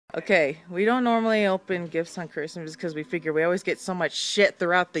Okay, we don't normally open gifts on Christmas because we figure we always get so much shit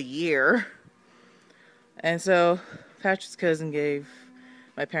throughout the year. And so Patrick's cousin gave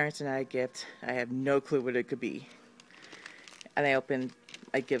my parents and I a gift. I have no clue what it could be. And I open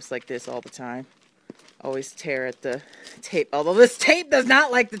gifts like this all the time. Always tear at the tape, although this tape does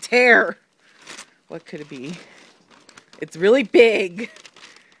not like to tear. What could it be? It's really big.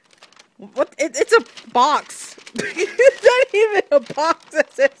 What? It's a box. It's not even a box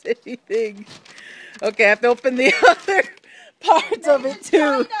that says anything. Okay, I have to open the other parts of it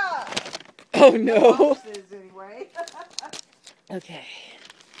too. Oh no. Anyway. Okay.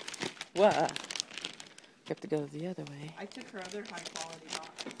 What? You have to go the other way. I took her other high quality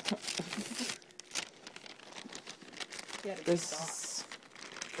box. This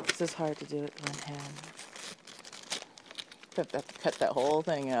is hard to do with one hand. I have to cut that whole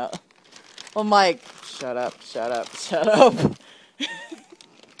thing out. Well, Mike, shut up, shut up, shut up.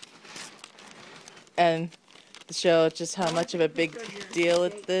 And to show just how much of a big deal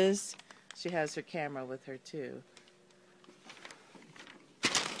it is, she has her camera with her too.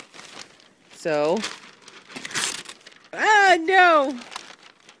 So, no!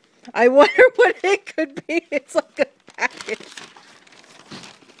 I wonder what it could be. It's like a package.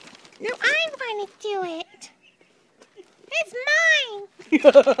 No, I'm going to do it. It's mine.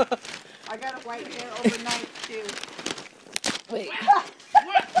 I got a white hair overnight too. Wait.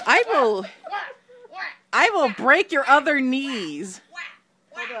 I will break your other knees.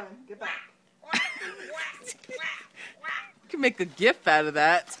 Hold on, get back. You can make a gif out of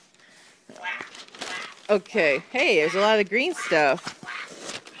that. Okay. Hey, there's a lot of green stuff.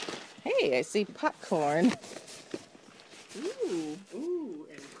 Hey, I see popcorn. Ooh,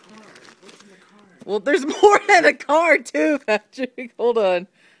 and a card. What's in the card? Well, there's more than a card too, Patrick. Hold on.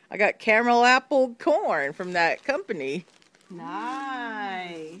 I got caramel apple corn from that company.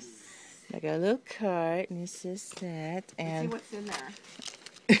 Nice. I got a little card, and it says that. And Let's see what's in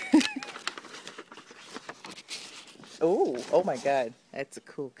there. oh my God, that's a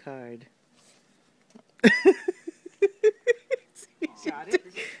cool card. Got it.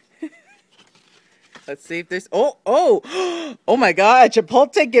 Let's see if there's. Oh my God,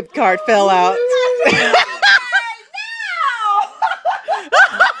 Chipotle gift card fell out.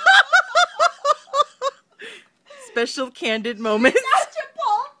 Special candid moments. That's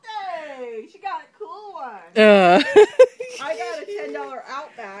Chipotle. She got a cool one. I got a $10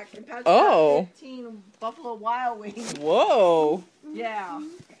 Outback and Patrick got 15 Buffalo Wild Wings. Whoa. Yeah.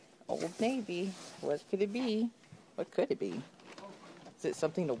 Old Navy. What could it be? What could it be? Is it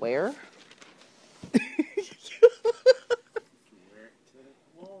something to wear?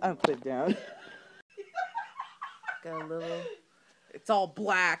 I'll put it down. Got a little. It's all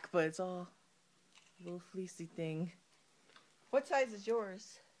black, but it's all a little fleecy thing. What size is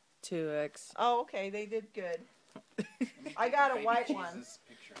yours? 2X. Oh, okay. They did good. I got a white one.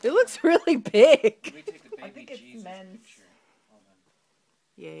 It looks really big. I think it's men's.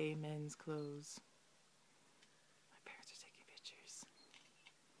 Yay, men's clothes. My parents are taking pictures.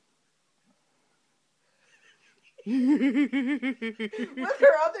 With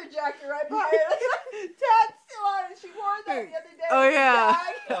her other jacket right behind it. Tad's still on it. She wore that the other day. Oh yeah.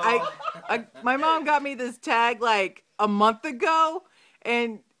 My mom got me this tag like a month ago,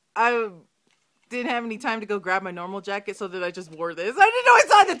 and I didn't have any time to go grab my normal jacket, so that I just wore this. I didn't know I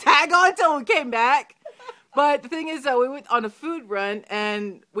saw the tag on until we came back. But the thing is that we went on a food run,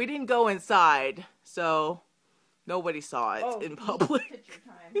 and we didn't go inside, so nobody saw it in public. Picture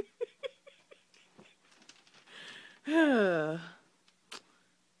time.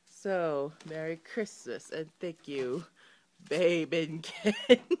 So, Merry Christmas, and thank you, Babe and Ken.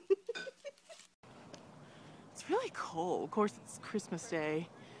 It's really cold. Of course, it's Christmas Day.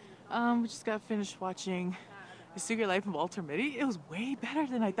 We just got finished watching The Secret Life of Walter Mitty. It was way better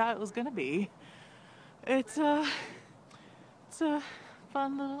than I thought it was gonna be. It's a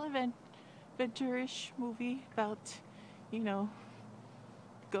fun little adventure-ish movie about, you know,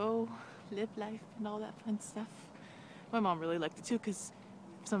 go live life and all that fun stuff. My mom really liked it too because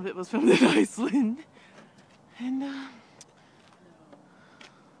some of it was filmed in Iceland. And I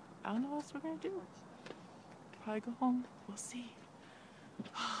don't know what else we're gonna do. Probably go home. We'll see.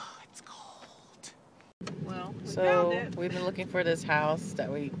 It's cold. Well, So we've been looking for this house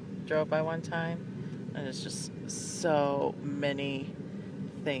that we drove by one time, and it's just so many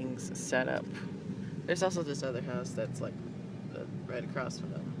things set up. There's also this other house that's like right across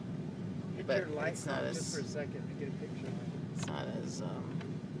from them. But it's not as, just for a second to get a picture of it. It's not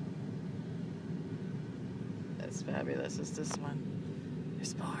as fabulous as this one.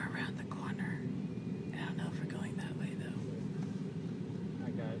 There's more around the corner. I don't know if we're going that way though.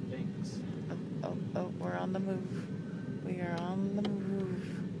 I got it. on the move. We are on the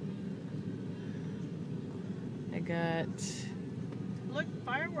move. I got Look,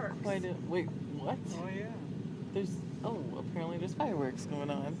 fireworks. quite a... Wait, what? Oh yeah. Apparently there's fireworks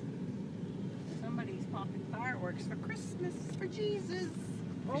going on. Somebody's popping fireworks for Christmas for Jesus.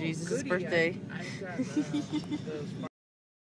 Jesus' goody. birthday. I got those